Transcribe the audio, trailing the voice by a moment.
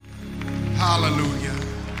Hallelujah.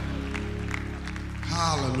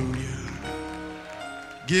 Hallelujah.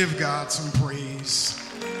 Give God some praise.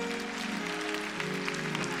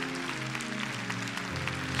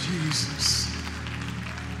 Jesus.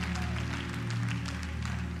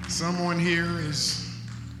 Someone here is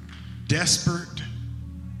desperate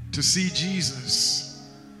to see Jesus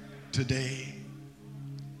today.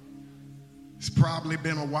 It's probably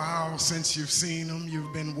been a while since you've seen him.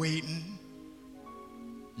 You've been waiting.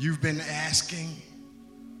 You've been asking.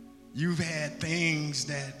 You've had things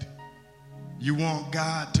that you want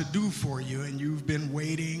God to do for you, and you've been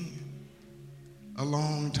waiting a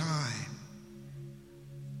long time.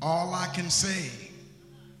 All I can say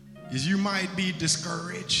is you might be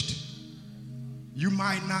discouraged. You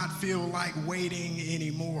might not feel like waiting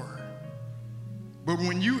anymore. But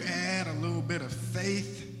when you add a little bit of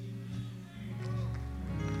faith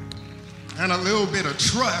and a little bit of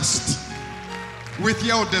trust with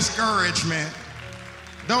your discouragement,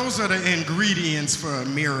 those are the ingredients for a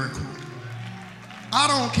miracle. I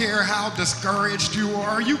don't care how discouraged you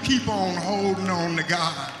are, you keep on holding on to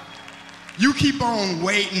God. You keep on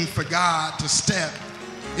waiting for God to step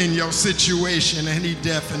in your situation, and he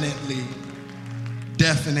definitely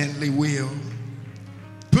will.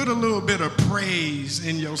 Put a little bit of praise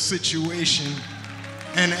in your situation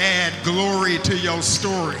and add glory to your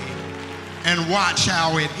story, and watch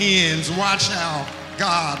how it ends. Watch how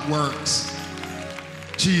God works.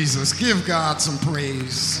 Jesus, give God some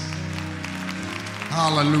praise.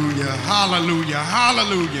 Hallelujah, hallelujah,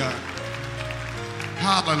 hallelujah,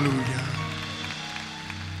 hallelujah.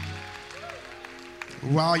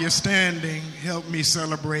 While you're standing, help me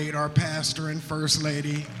celebrate our pastor and first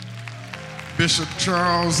lady, Bishop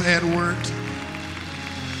Charles Edward,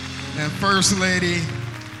 and First Lady,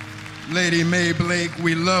 Lady May Blake.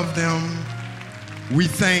 We love them. We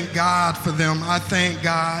thank God for them. I thank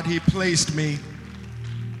God he placed me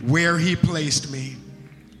where he placed me.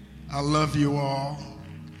 I love you all.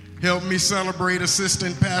 Help me celebrate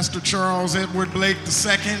Assistant Pastor Charles Edward Blake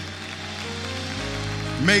II.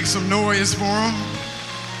 Make some noise for him.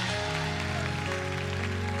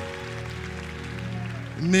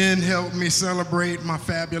 And then help me celebrate my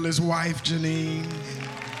fabulous wife, Janine.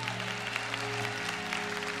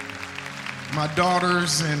 My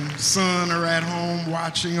daughters and son are at home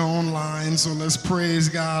watching online, so let's praise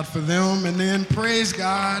God for them. And then praise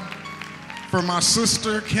God for my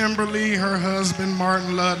sister, Kimberly, her husband,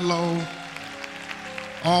 Martin Ludlow,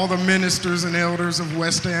 all the ministers and elders of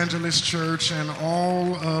West Angeles Church, and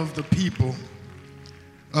all of the people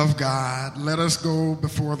of God. Let us go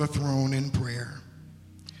before the throne in prayer.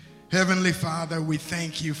 Heavenly Father, we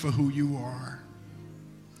thank you for who you are.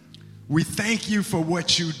 We thank you for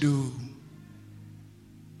what you do.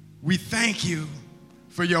 We thank you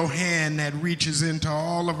for your hand that reaches into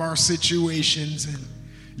all of our situations, and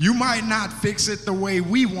you might not fix it the way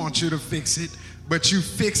we want you to fix it, but you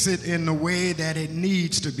fix it in the way that it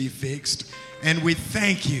needs to be fixed. And we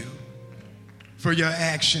thank you for your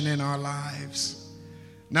action in our lives.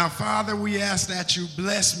 Now, Father, we ask that you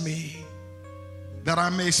bless me, that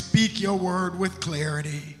I may speak your word with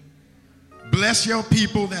clarity. Bless your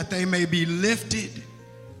people that they may be lifted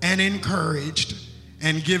and encouraged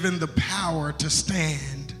and given the power to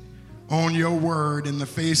stand on your word in the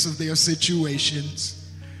face of their situations.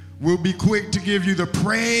 We'll be quick to give you the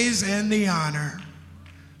praise and the honor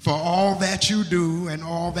for all that you do and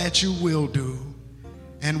all that you will do.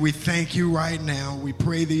 And we thank you right now. We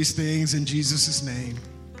pray these things in Jesus' name.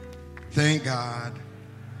 Thank God.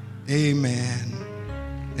 Amen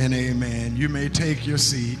and amen. You may take your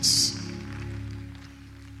seats.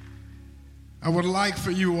 I would like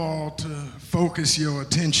for you all to focus your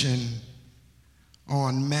attention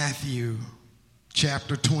on Matthew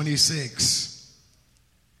chapter 26,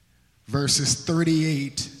 verses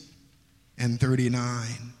 38 and 39.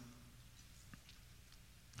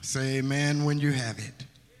 Say amen when you have it.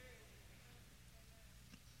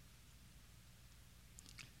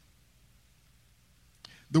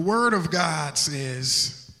 The word of God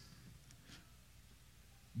says,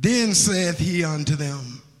 "Then saith he unto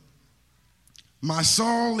them, My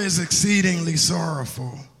soul is exceedingly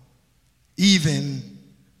sorrowful, even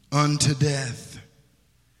unto death.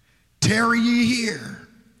 Tarry ye here,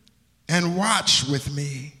 and watch with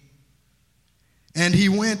me. And he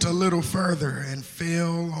went a little further, and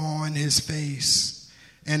fell on his face,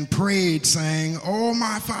 and prayed, saying, O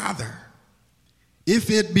my Father, if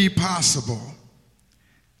it be possible,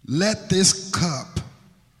 let this cup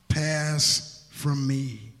pass from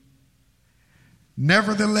me.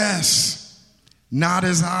 Nevertheless, not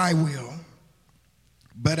as I will,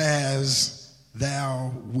 but as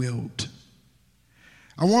thou wilt.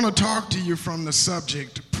 I want to talk to you from the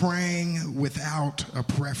subject, praying without a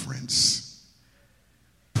preference.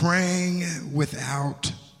 Praying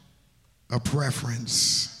without a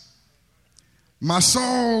preference. My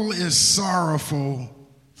soul is sorrowful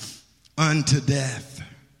unto death.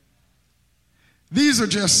 These are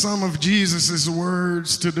just some of Jesus'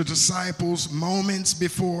 words to the disciples moments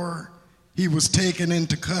before he was taken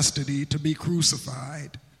into custody to be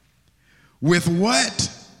crucified. With what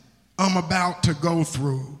I'm about to go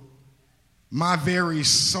through, my very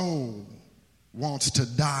soul wants to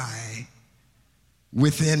die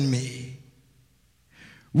within me.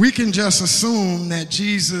 We can just assume that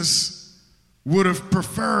Jesus would have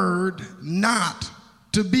preferred not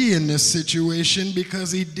to be in this situation,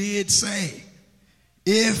 because he did say,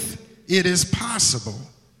 if it is possible,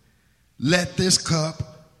 let this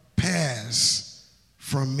cup pass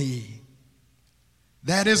from me.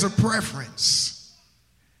 That is a preference.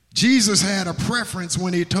 Jesus had a preference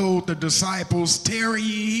when he told the disciples, tarry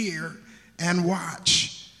ye here and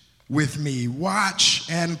watch with me.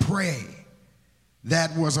 Watch and pray.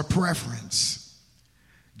 That was a preference.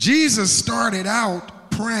 Jesus started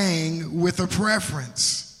out praying with a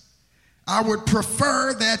preference. I would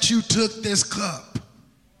prefer that you took this cup.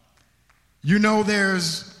 You know,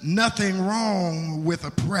 there's nothing wrong with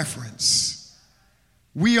a preference.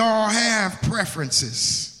 We all have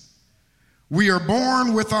preferences. We are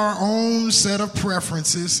born with our own set of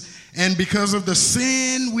preferences, and because of the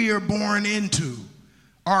sin we are born into,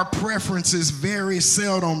 our preferences very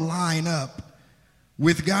seldom line up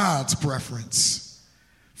with God's preference.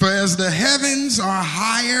 For as the heavens are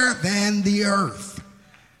higher than the earth,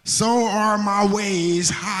 so are my ways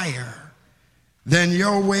higher than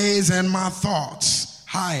your ways, and my thoughts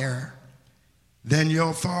higher than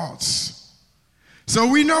your thoughts. So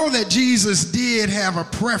we know that Jesus did have a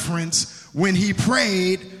preference when he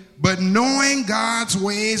prayed, but knowing God's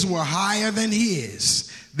ways were higher than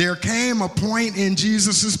his, there came a point in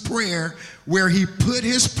Jesus' prayer where he put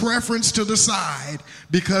his preference to the side,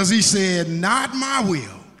 because he said, not my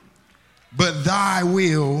will, but thy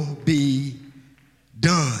will be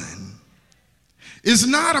done. It's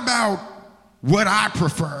not about what I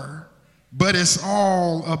prefer, but it's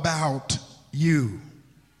all about you.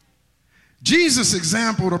 Jesus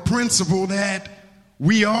exampled a principle that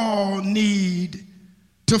we all need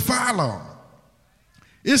to follow.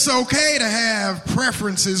 It's okay to have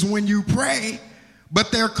preferences when you pray,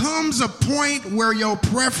 but there comes a point where your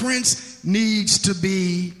preference needs to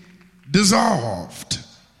be dissolved.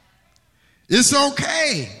 It's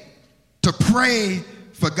okay to pray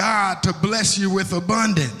for God to bless you with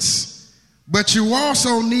abundance, but you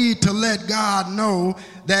also need to let God know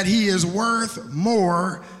that he is worth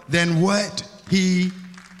more than what he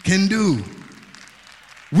can do.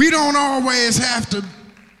 We don't always have to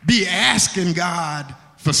be asking God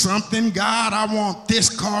for something. God, I want this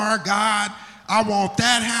car. God, I want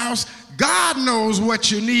that house. God knows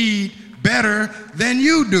what you need better than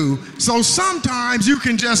you do. So sometimes you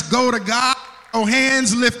can just go to God, your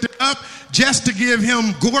hands lifted up, just to give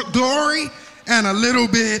him glory and a little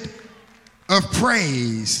bit of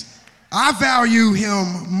praise. I value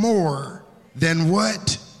him more than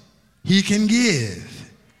what he can give.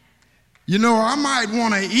 You know, I might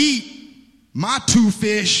want to eat my 2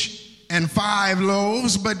 fish and 5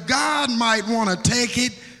 loaves, but God might want to take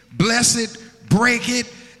it, bless it, break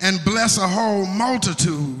it, and bless a whole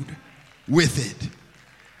multitude with it.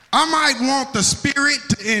 I might want the Spirit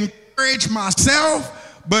to encourage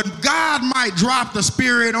myself, but God might drop the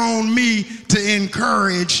Spirit on me to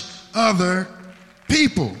encourage other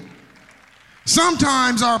people.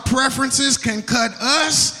 Sometimes our preferences can cut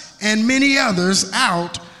us and many others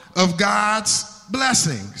out of God's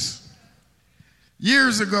blessings.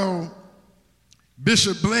 Years ago,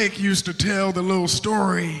 Bishop Blake used to tell the little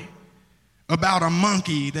story about a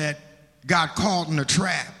monkey that got caught in a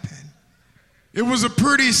trap. It was a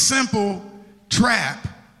pretty simple trap,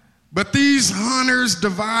 but these hunters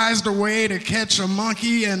devised a way to catch a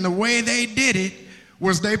monkey, and the way they did it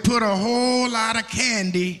was they put a whole lot of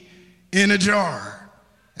candy in a jar.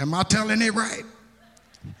 Am I telling it right?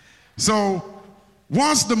 So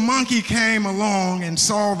once the monkey came along and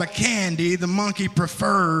saw the candy, the monkey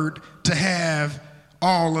preferred to have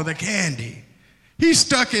all of the candy. He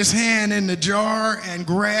stuck his hand in the jar and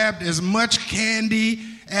grabbed as much candy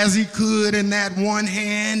as he could in that one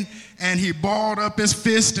hand, and he balled up his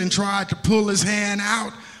fist and tried to pull his hand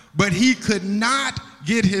out, but he could not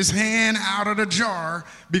get his hand out of the jar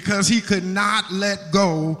because he could not let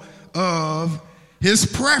go of his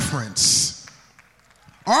preference.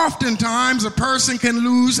 Oftentimes, a person can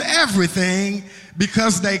lose everything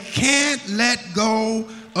because they can't let go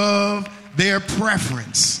of their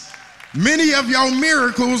preference. Many of your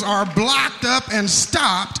miracles are blocked up and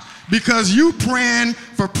stopped because you praying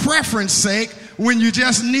for preference sake when you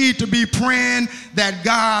just need to be praying that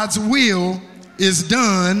God's will is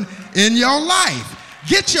done in your life.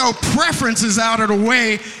 Get your preferences out of the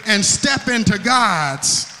way and step into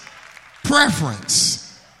God's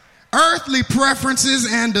preference. Earthly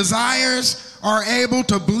preferences and desires are able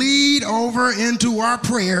to bleed over into our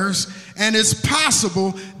prayers, and it's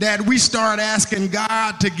possible that we start asking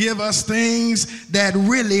God to give us things that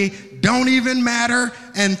really don't even matter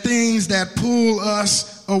and things that pull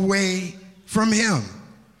us away from Him.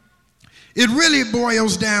 It really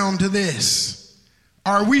boils down to this.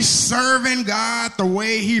 Are we serving God the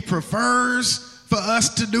way He prefers for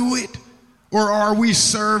us to do it? Or are we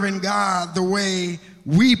serving God the way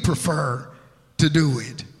we prefer to do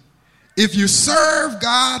it? If you serve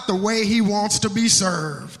God the way He wants to be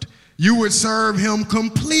served, you would serve Him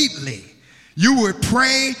completely. You would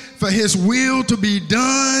pray for His will to be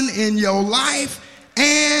done in your life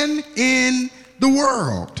and in the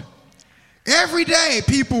world. Every day,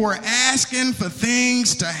 people are asking for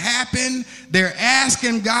things to happen. They're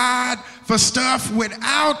asking God for stuff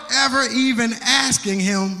without ever even asking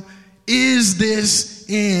Him, is this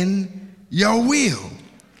in your will?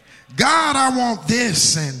 God, I want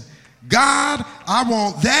this, and God, I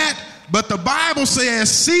want that. But the Bible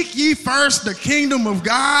says, seek ye first the kingdom of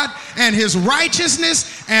God and His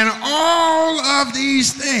righteousness, and all of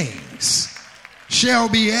these things shall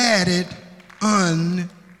be added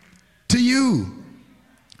unto you.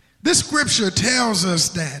 This scripture tells us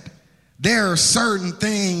that there are certain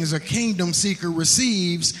things a kingdom seeker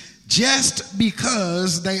receives just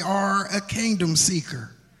because they are a kingdom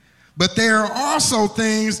seeker. But there are also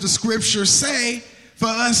things the scriptures say for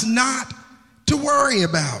us not to worry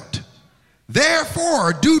about.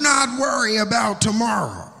 Therefore, do not worry about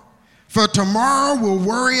tomorrow, for tomorrow will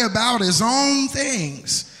worry about its own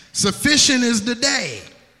things. Sufficient is the day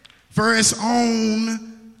for its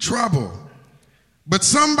own trouble. But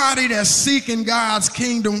somebody that's seeking God's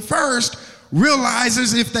kingdom first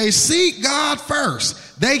realizes if they seek God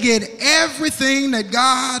first, they get everything that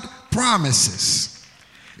God promises.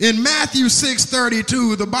 In Matthew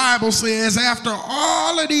 6:32, the Bible says, after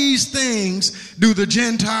all of these things do the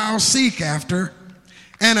Gentiles seek after,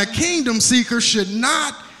 and a kingdom seeker should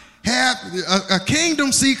not have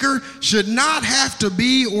to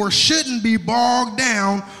be or shouldn't be bogged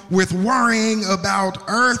down with worrying about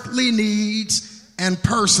earthly needs and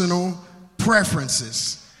personal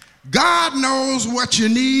preferences. God knows what you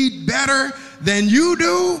need better than you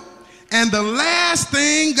do, and the last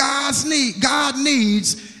thing God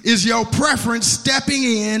needs is your preference stepping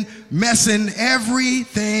in, messing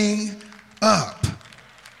everything up.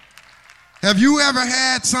 Have you ever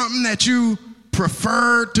had something that you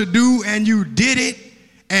preferred to do and you did it,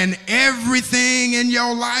 and everything in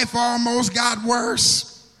your life almost got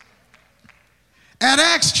worse? At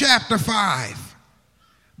Acts chapter 5,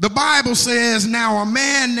 the Bible says, now a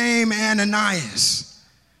man named Ananias,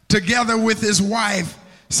 together with his wife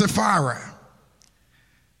Sapphira,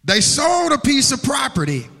 they sold a piece of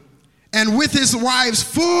property, and with his wife's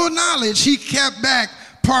full knowledge, he kept back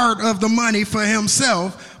part of the money for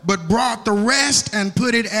himself, but brought the rest and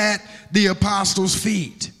put it at the apostles'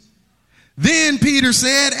 feet. Then Peter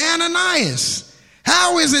said, Ananias,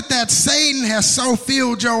 how is it that Satan has so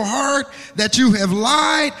filled your heart that you have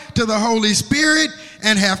lied to the Holy Spirit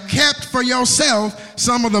and have kept for yourself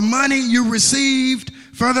some of the money you received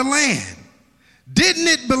for the land? Didn't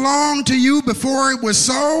it belong to you before it was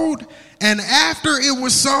sold? And after it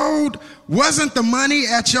was sold, wasn't the money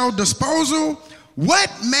at your disposal?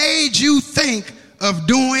 What made you think of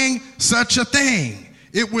doing such a thing?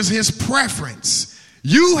 It was his preference.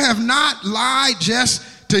 You have not lied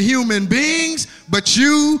just to human beings, but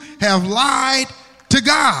you have lied to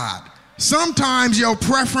God. Sometimes your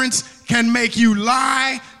preference can make you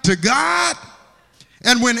lie to God.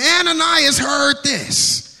 And when Ananias heard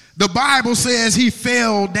this, the Bible says he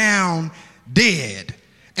fell down dead.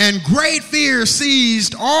 And great fear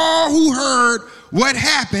seized all who heard what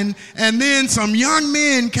happened. And then some young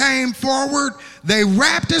men came forward. They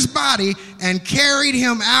wrapped his body and carried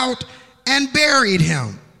him out and buried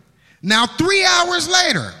him. Now, 3 hours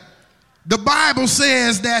later, the Bible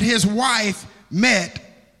says that his wife met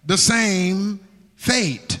the same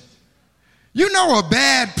fate. You know, a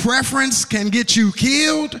bad preference can get you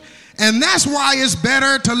killed. And that's why it's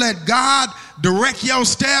better to let God direct your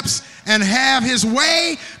steps and have his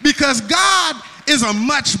way, because God is a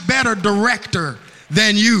much better director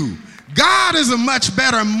than you. God is a much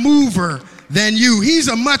better mover than you. He's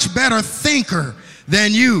a much better thinker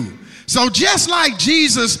than you. So just like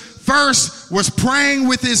Jesus first was praying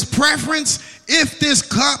with his preference, if this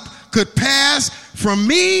cup could pass from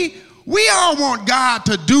me. We all want God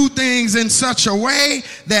to do things in such a way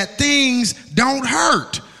that things don't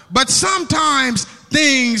hurt. But sometimes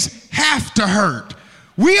things have to hurt.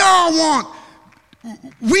 We don't want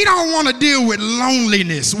to deal with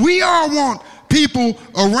loneliness. We all want people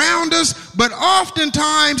around us, but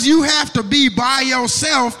oftentimes you have to be by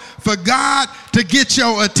yourself for God to get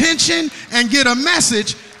your attention and get a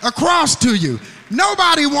message across to you.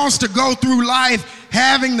 Nobody wants to go through life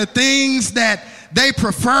having the things that they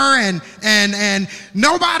prefer, and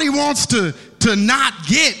nobody wants to not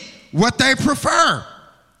get what they prefer.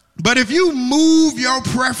 But if you move your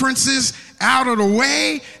preferences out of the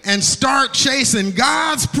way and start chasing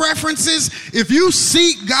God's preferences, if you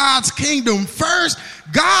seek God's kingdom first,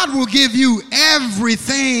 God will give you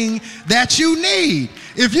everything that you need.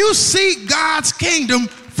 If you seek God's kingdom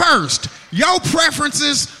first, your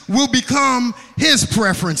preferences will become his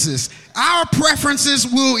preferences. Our preferences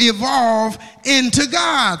will evolve into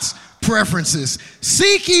God's preferences.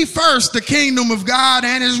 Seek ye first the kingdom of God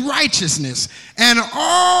and his righteousness, and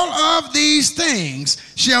all of these things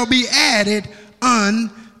shall be added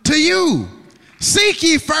unto you. Seek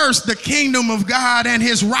ye first the kingdom of God and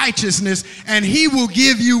his righteousness, and he will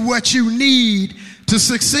give you what you need to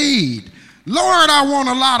succeed. Lord, I want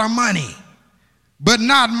a lot of money, but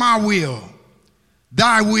not my will.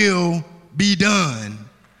 Thy will be done.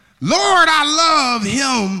 Lord, I love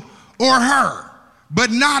him or her,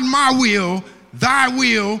 but not my will. Thy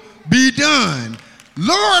will be done.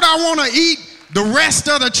 Lord, I want to eat the rest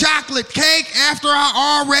of the chocolate cake after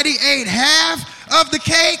I already ate half of the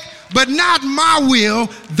cake, but not my will.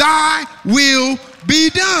 Thy will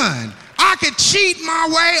be done. I could cheat my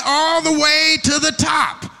way all the way to the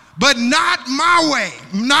top, but not my way,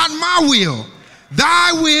 not my will.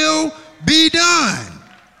 Thy will be done.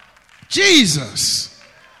 Jesus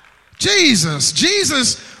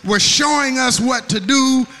was showing us what to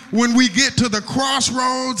do when we get to the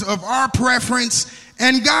crossroads of our preference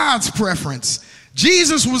and God's preference.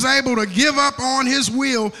 Jesus was able to give up on his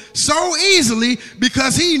will so easily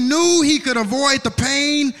because he knew he could avoid the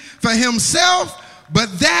pain for himself,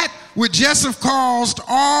 but that would just have caused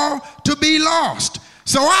all to be lost.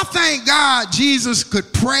 So I thank God Jesus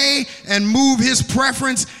could pray and move his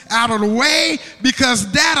preference out of the way,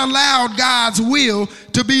 because that allowed God's will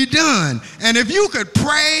to be done. And if you could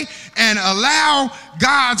pray and allow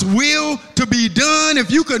God's will to be done, if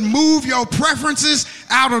you could move your preferences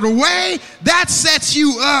out of the way, that sets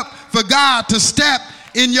you up for God to step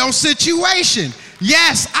in your situation.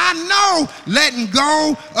 Yes, I know letting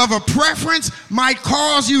go of a preference might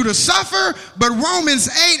cause you to suffer, but Romans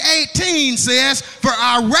 8:18 says, "For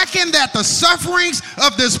I reckon that the sufferings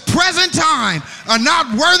of this present time are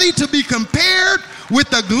not worthy to be compared with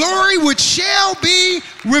the glory which shall be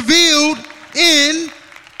revealed in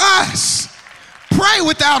us." Pray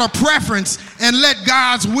without a preference and let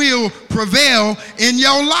God's will prevail in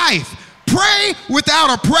your life. Pray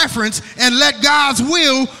without a preference and let God's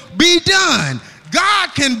will be done.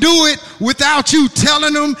 God can do it without you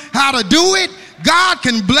telling him how to do it. God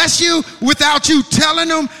can bless you without you telling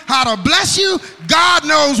him how to bless you. God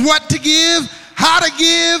knows what to give, how to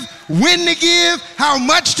give, when to give, how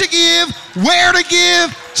much to give, where to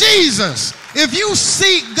give. Jesus, if you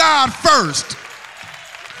seek God first,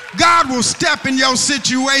 God will step in your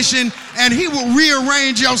situation and he will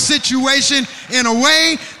rearrange your situation in a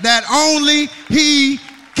way that only he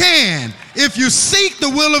can. If you seek the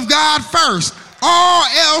will of God first, all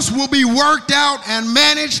else will be worked out and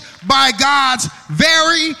managed by God's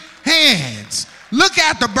very hands. Look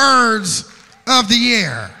at the birds of the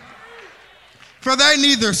air, for they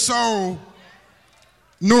neither sow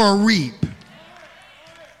nor reap.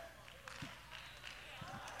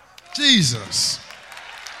 Jesus.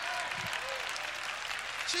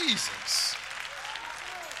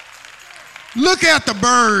 Look at the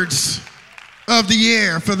birds of the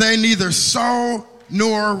air, for they neither sow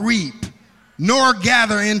nor reap, nor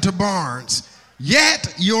gather into barns,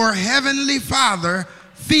 yet your heavenly Father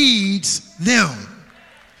feeds them.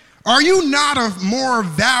 Are you not of more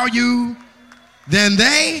value than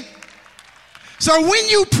they? So when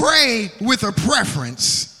you pray with a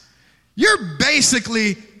preference, you're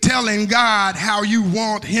basically telling God how you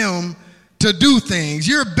want him to do things.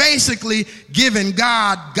 You're basically giving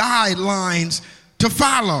God guidelines to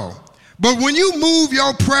follow. But when you move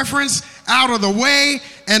your preference out of the way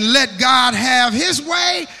and let God have his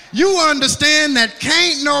way, you understand that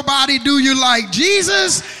can't nobody do you like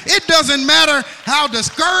Jesus. It doesn't matter how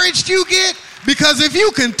discouraged you get, because if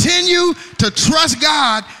you continue to trust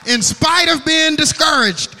God in spite of being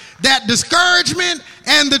discouraged, that discouragement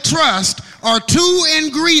and the trust are two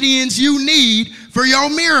ingredients you need for your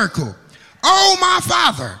miracle. Oh, my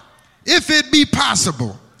Father, if it be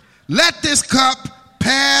possible, let this cup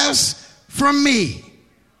pass from me.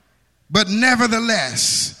 But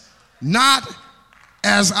nevertheless, not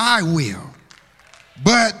as I will,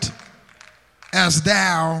 but as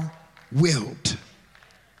thou wilt.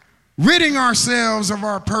 Ridding ourselves of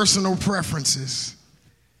our personal preferences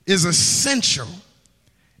is essential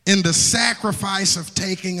in the sacrifice of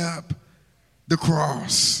taking up the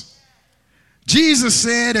cross. Jesus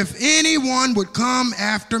said, if anyone would come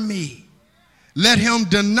after me, let him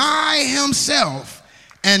deny himself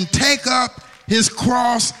and take up his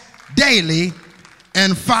cross daily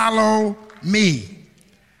and follow me.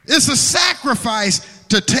 It's a sacrifice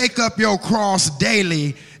to take up your cross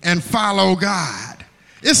daily and follow God.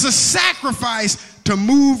 It's a sacrifice to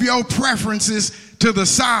move your preferences to the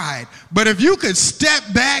side. But if you could step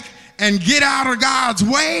back and get out of God's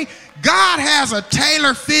way, God has a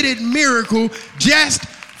tailor-fitted miracle just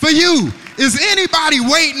for you. Is anybody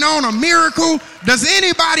waiting on a miracle? Does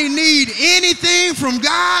anybody need anything from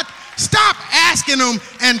God? Stop asking them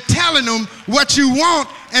and telling them what you want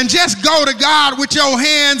and just go to God with your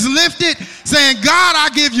hands lifted, saying, God, I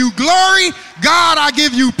give you glory. God, I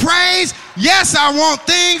give you praise. Yes, I want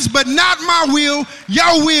things, but not my will.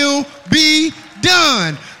 Your will be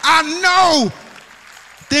done. I know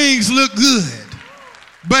things look good,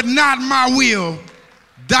 but not my will.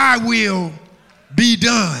 Thy will be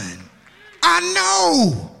done. I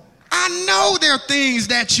know there are things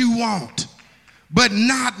that you want, but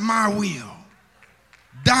not my will.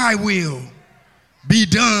 Thy will be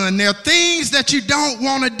done. There are things that you don't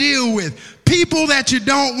want to deal with, people that you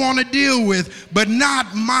don't want to deal with, but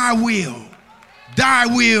not my will. Thy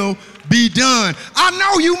will be done. I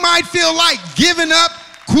know you might feel like giving up,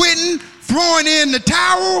 quitting, throwing in the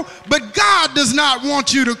towel, but God does not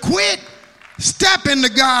want you to quit. Step into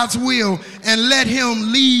God's will and let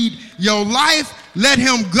him lead your life. Let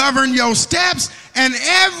him govern your steps, and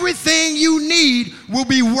everything you need will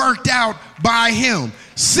be worked out by him.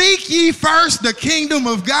 Seek ye first the kingdom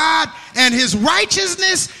of God and his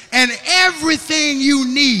righteousness, and everything you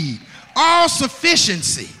need, all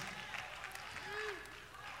sufficiency,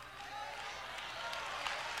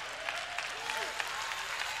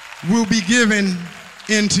 will be given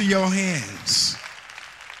into your hands.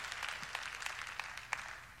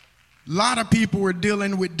 A lot of people are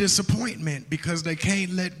dealing with disappointment because they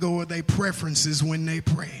can't let go of their preferences when they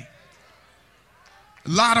pray. A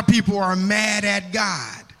lot of people are mad at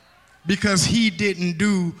God because he didn't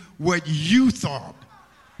do what you thought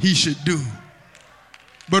he should do.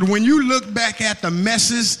 But when you look back at the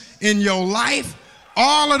messes in your life,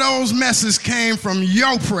 all of those messes came from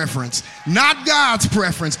your preference, not God's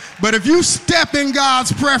preference. But if you step in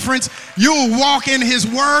God's preference, you'll walk in his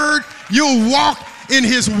word, you'll walk in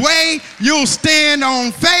his way, you'll stand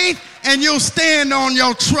on faith, and you'll stand on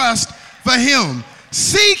your trust for him.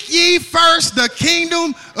 Seek ye first the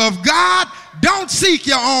kingdom of God. Don't seek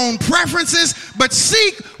your own preferences, but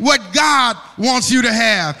seek what God wants you to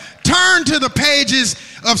have. Turn to the pages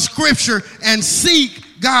of Scripture and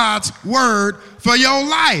seek God's word for your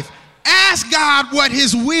life. Ask God what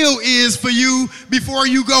his will is for you before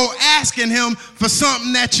you go asking him for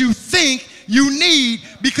something that you think you need,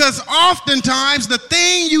 because oftentimes the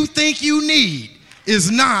thing you think you need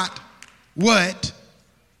is not what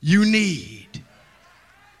you need.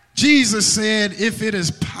 Jesus said, if it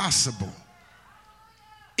is possible,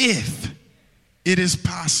 if it is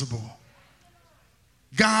possible.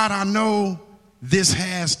 God, I know this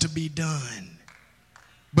has to be done,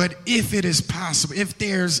 but if it is possible, if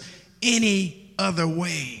there's any other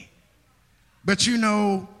way. But you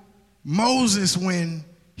know, Moses, when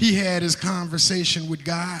he had his conversation with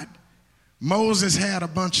God, Moses had a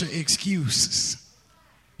bunch of excuses.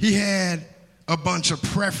 He had a bunch of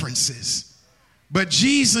preferences. But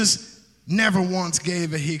Jesus never once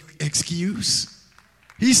gave an excuse.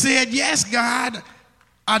 He said, yes, God,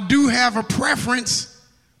 I do have a preference,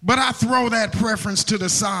 but I throw that preference to the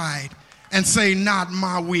side and say, not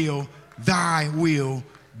my will, thy will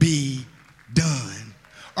be done.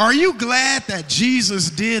 Are you glad that Jesus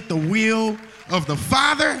did the will of the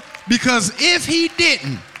Father? Because if he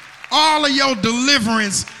didn't, all of your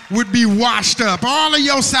deliverance would be washed up. All of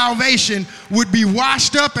your salvation would be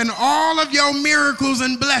washed up, and all of your miracles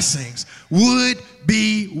and blessings would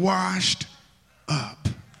be washed up.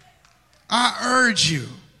 I urge you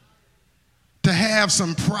to have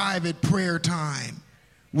some private prayer time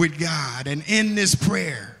with God. And in this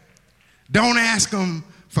prayer, don't ask him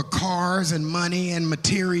for cars and money and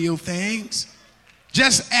material things.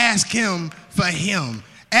 Just ask him for him.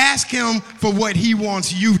 Ask him for what he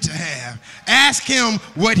wants you to have. Ask him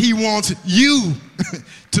what he wants you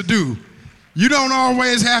to do. You don't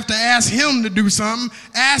always have to ask him to do something.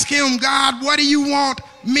 Ask him, God, what do you want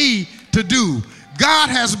me to do? God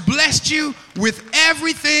has blessed you with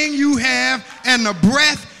everything you have and the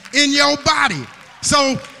breath in your body.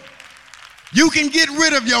 So you can get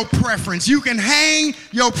rid of your preference. You can hang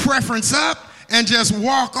your preference up and just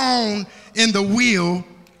walk on in the will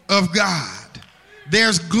of God.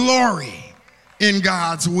 There's glory in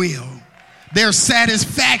God's will. There's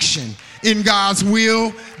satisfaction in God's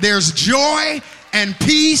will. There's joy and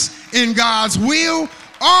peace in God's will.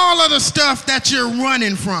 All of the stuff that you're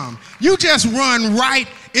running from, you just run right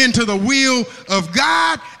into the will of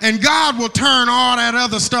God, and God will turn all that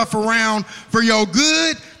other stuff around for your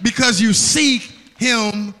good because you seek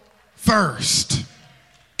him first.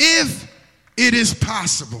 If it is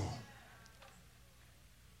possible,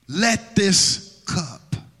 let this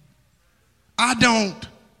cup. I don't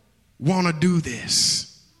want to do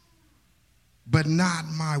this, but not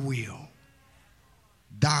my will.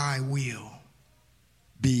 Thy will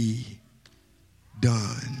be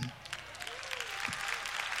done.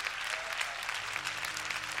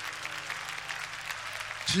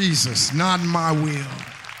 Jesus, not my will.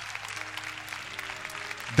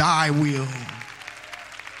 Thy will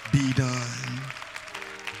be done.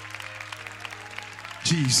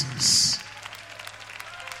 Jesus.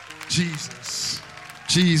 Jesus.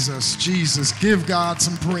 Jesus. Jesus. Give God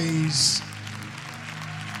some praise.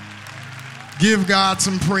 Give God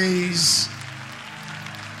some praise.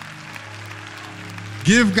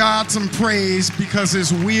 Give God some praise because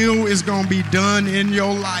his will is going to be done in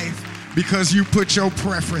your life because you put your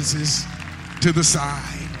preferences to the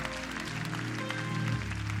side.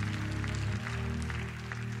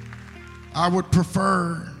 I would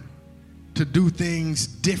prefer to do things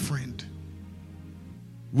different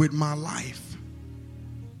with my life.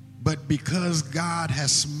 But because God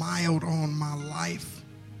has smiled on my life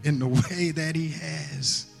in the way that he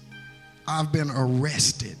has, I've been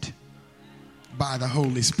arrested by the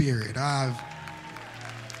Holy Spirit. I've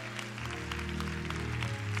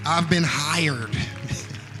been hired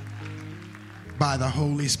by the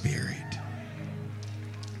Holy Spirit.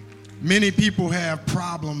 Many people have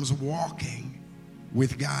problems walking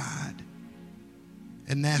with God,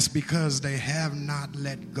 and that's because they have not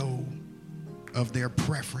let go of their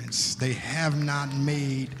preference. They have not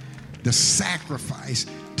made the sacrifice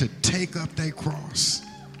to take up their cross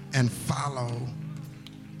and follow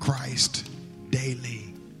Christ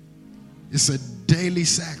daily. It's a daily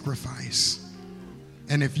sacrifice.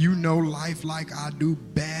 And if you know life like I do,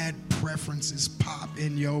 bad preferences pop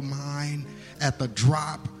in your mind at the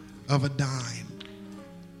drop of a dime.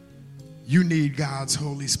 You need God's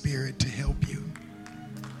Holy Spirit to help you.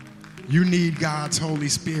 You need God's Holy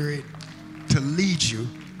Spirit to lead you,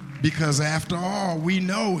 because after all, we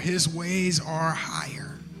know his ways are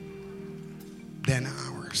higher than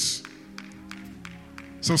ours.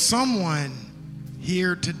 So someone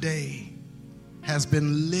here today has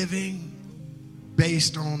been living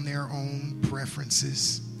based on their own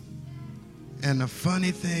preferences. And the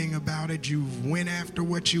funny thing about it, you went after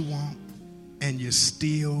what you want and you're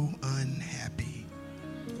still unhappy.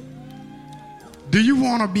 Do you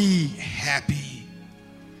want to be happy?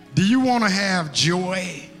 Do you want to have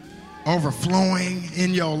joy overflowing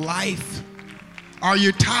in your life? Are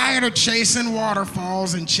you tired of chasing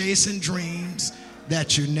waterfalls and chasing dreams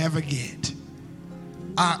that you never get?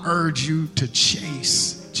 I urge you to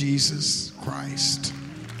chase Jesus Christ.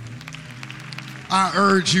 I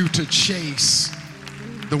urge you to chase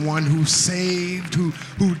the one who saved,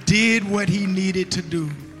 who did what he needed to do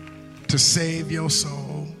to save your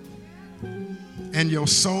soul. And your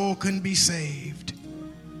soul can be saved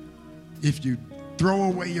if you throw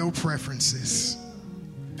away your preferences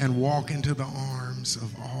and walk into the arms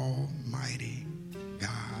of Almighty